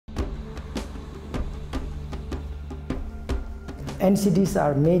NCDs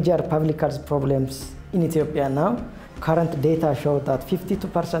are major public health problems in Ethiopia now. Current data show that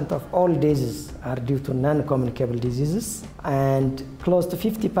 52% of all diseases are due to non-communicable diseases, and close to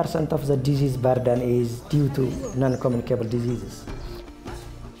 50% of the disease burden is due to non-communicable diseases.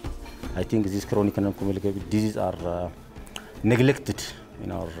 I think these chronic and non-communicable diseases are neglected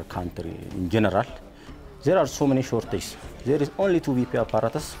in our country in general. There are so many shortages. There is only 2 BP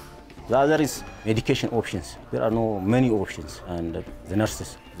apparatus. The other is medication options. There are no many options, and the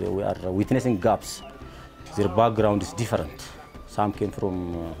nurses, we are witnessing gaps. Their background is different. Some came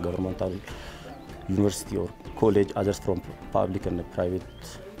from governmental university or college, others from public and private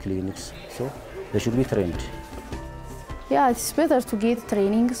clinics. So they should be trained. Yeah, it's better to get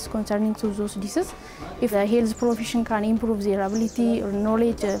trainings concerning to those diseases. If the health profession can improve their ability or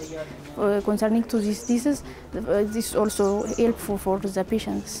knowledge concerning to these diseases, this is also helpful for the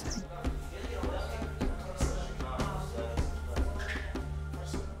patients.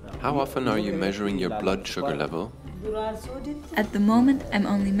 How often are you measuring your blood sugar level? At the moment, I'm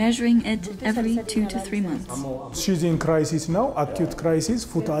only measuring it every 2 to 3 months. She's in crisis now, acute crisis,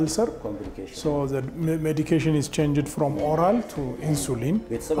 foot ulcer. So the medication is changed from oral to insulin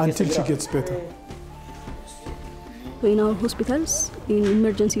until she gets better. In our hospitals, in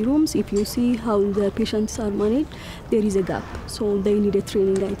emergency rooms, if you see how the patients are managed, there is a gap. So they need a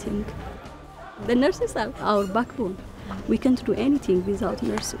training, I think. The nurses are our backbone. We can't do anything without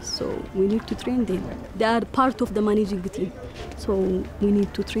nurses, so we need to train them. They are part of the managing team, so we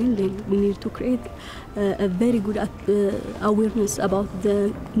need to train them. We need to create a very good awareness about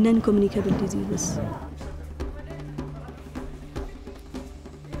the non-communicable diseases.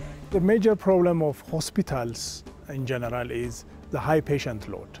 The major problem of hospitals in general is the high patient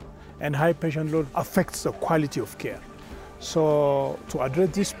load, and high patient load affects the quality of care. So to address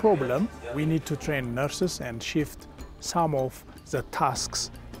this problem, we need to train nurses and shift some of the tasks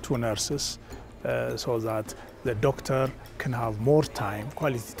to nurses so that the doctor can have more time,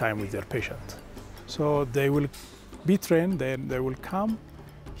 quality time with their patient. So they will be trained, they will come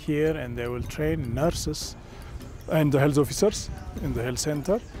here and they will train nurses and the health officers in the health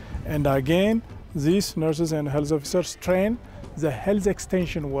center. And again, these nurses and health officers train the health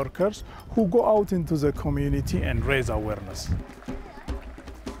extension workers who go out into the community and raise awareness.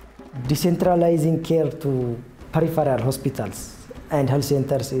 Decentralizing care to peripheral hospitals and health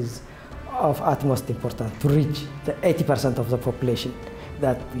centers is of utmost importance to reach the 80% of the population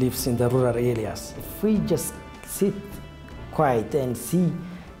that lives in the rural areas. If we just sit quiet and see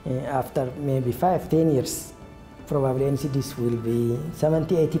after maybe 5-10 years, probably NCDs will be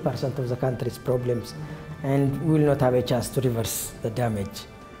 70-80% of the country's problems, and we will not have a chance to reverse the damage.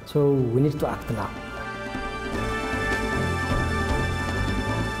 So we need to act now.